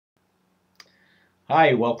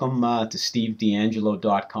Hi, welcome to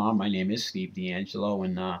SteveDeangelo.com. My name is Steve D'Angelo,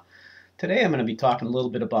 and today I'm going to be talking a little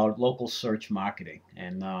bit about local search marketing.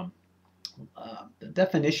 And the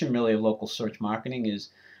definition really of local search marketing is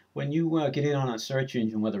when you get in on a search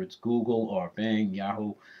engine, whether it's Google or Bing,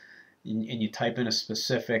 Yahoo, and you type in a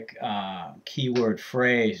specific keyword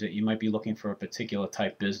phrase that you might be looking for a particular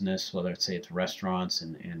type business, whether it's, say, it's restaurants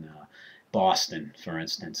in Boston, for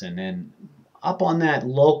instance, and then up on that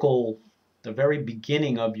local, the very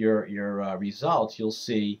beginning of your results, you'll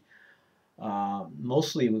see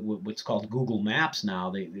mostly what's called Google Maps now.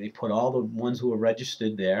 They put all the ones who are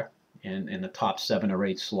registered there in the top 7 or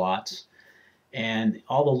 8 slots, and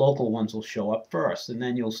all the local ones will show up first, and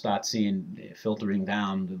then you'll start seeing filtering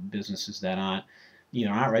down the businesses that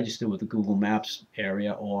aren't registered with the Google Maps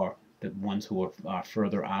area, or the ones who are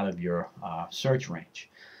further out of your search range.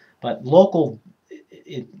 But local,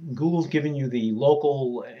 Google's giving you the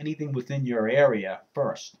local, anything within your area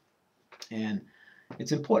first, and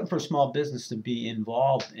it's important for a small business to be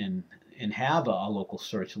involved in and have a local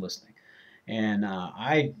search listing. And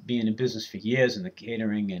I, being in business for years in the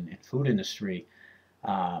catering and food industry,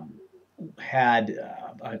 um, had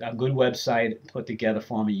a good website put together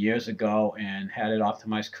for me years ago and had it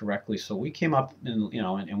optimized correctly. So we came up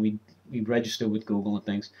and we registered with Google and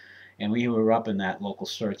things, and we were up in that local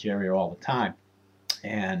search area all the time.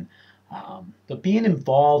 And but being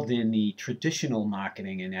involved in the traditional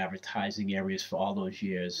marketing and advertising areas for all those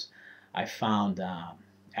years, I found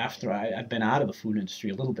after I've been out of the food industry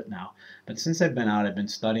a little bit now, but since I've been out, I've been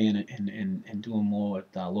studying and doing more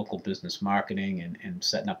with local business marketing and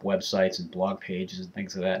setting up websites and blog pages and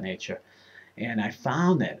things of that nature. And I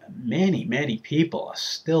found that many people are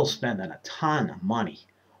still spending a ton of money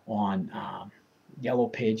on yellow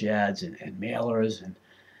page ads and mailers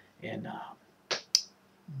and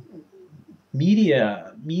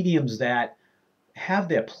mediums that have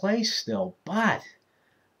their place still, but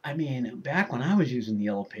I mean, back when I was using the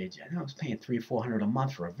Yellow Page, I was paying 300 or 400 a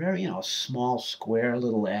month for a very, small, square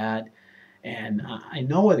little ad, and I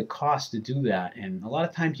know what it costs to do that. And a lot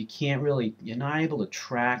of times you're not able to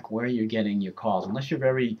track where you're getting your calls unless you're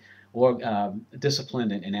very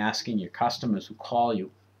disciplined in asking your customers who call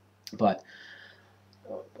you. But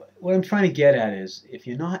what I'm trying to get at is if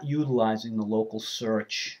you're not utilizing the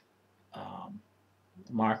um,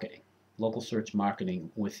 marketing, local search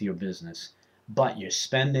marketing with your business, but you're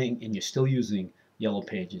spending and you're still using Yellow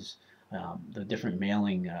Pages, the different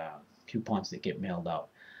mailing coupons that get mailed out.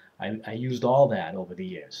 I used all that over the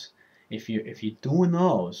years. If you're doing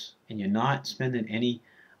those and you're not spending any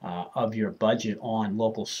of your budget on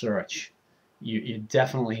local search, you're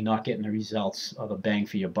definitely not getting the results of the bang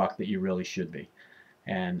for your buck that you really should be.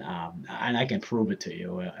 And I can prove it to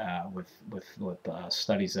you with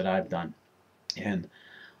studies that I've done. And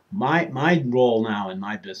my role now in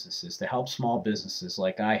my business is to help small businesses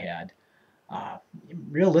like I had uh,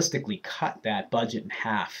 realistically cut that budget in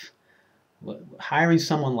half. Hiring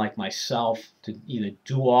someone like myself to either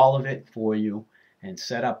do all of it for you and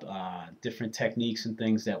set up different techniques and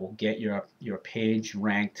things that will get your page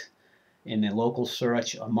ranked in the local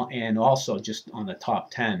search, and also just on the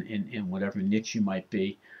top 10 in whatever niche you might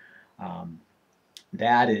be. Um,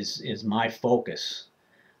 that is my focus.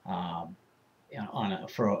 Um, on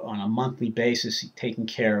a monthly basis, taking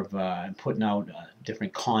care of and putting out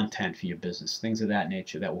different content for your business, things of that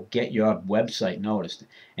nature that will get your website noticed,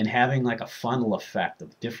 and having like a funnel effect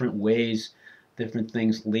of different ways, different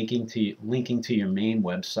things linking to your main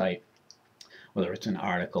website, whether it's an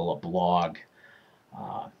article, a blog,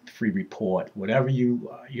 free report, whatever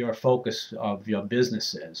your focus of your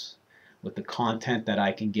business is. With the content that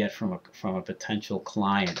I can get from a potential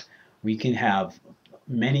client, we can have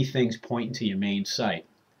many things pointing to your main site,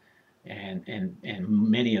 and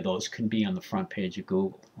many of those can be on the front page of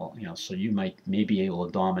Google. Well, so you may be able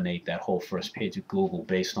to dominate that whole first page of Google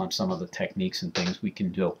based on some of the techniques and things we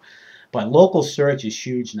can do. But local search is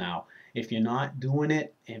huge now. If you're not doing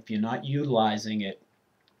it, if you're not utilizing it,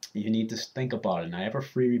 you need to think about it. And I have a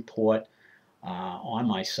free report on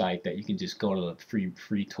my site that you can just go to the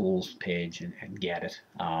free tools page and get it.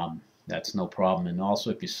 That's no problem. And also,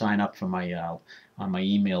 if you sign up for my on my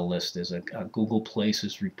email list, there's a Google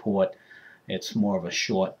Places report. It's more of a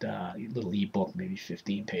short little ebook, maybe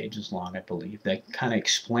 15 pages long, I believe, that kind of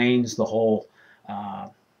explains the whole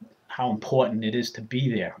how important it is to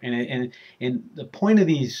be there. And the point of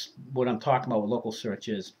these, what I'm talking about with local search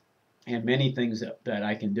is, and many things that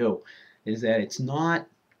I can do, is that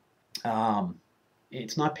um,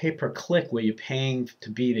 it's not pay per click where you're paying to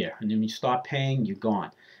be there, and then when you stop paying, you're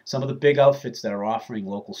gone. Some of the big outfits that are offering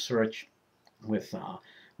local search with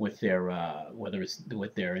with their whether it's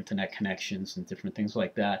with their internet connections and different things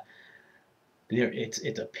like that.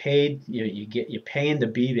 It's a paid, you're paying to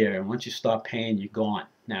be there, and once you stop paying, you're gone.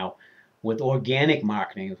 Now, with organic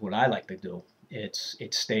marketing is what I like to do. It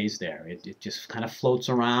stays there. It just kind of floats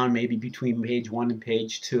around, maybe between page 1 and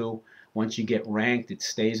page 2. Once you get ranked, it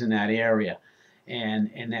stays in that area,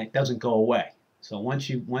 and that doesn't go away. So once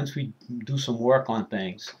we do some work on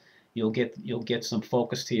things, you'll get some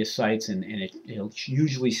focus to your sites, and it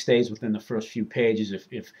usually stays within the first few pages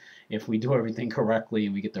if we do everything correctly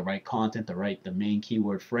and we get the right content, the main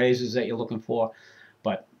keyword phrases that you're looking for.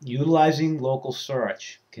 But utilizing local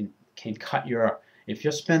search can cut your, if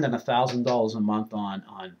you're spending $1,000 a month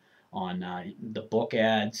on the book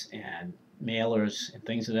ads and mailers and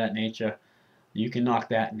things of that nature, you can knock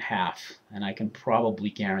that in half, and I can probably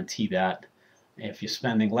guarantee that. If you're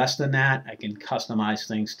spending less than that, I can customize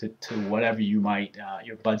things to whatever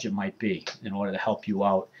your budget might be in order to help you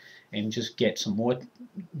out and just get some more,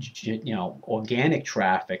 organic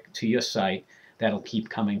traffic to your site that'll keep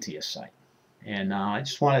coming to your site. And I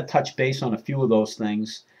just want to touch base on a few of those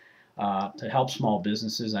things to help small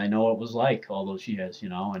businesses. I know it was like all those years,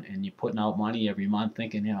 and you're putting out money every month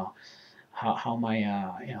thinking, how am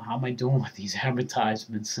I doing with these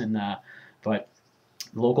advertisements? And but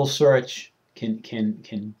local search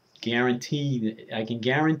can guarantee, I can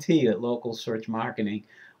guarantee that local search marketing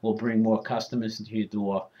will bring more customers to your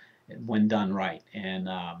door when done right. And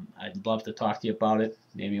I'd love to talk to you about it.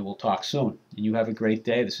 Maybe we'll talk soon. And you have a great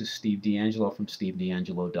day. This is Steve D'Angelo from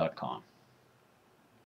stevedeangelo.com.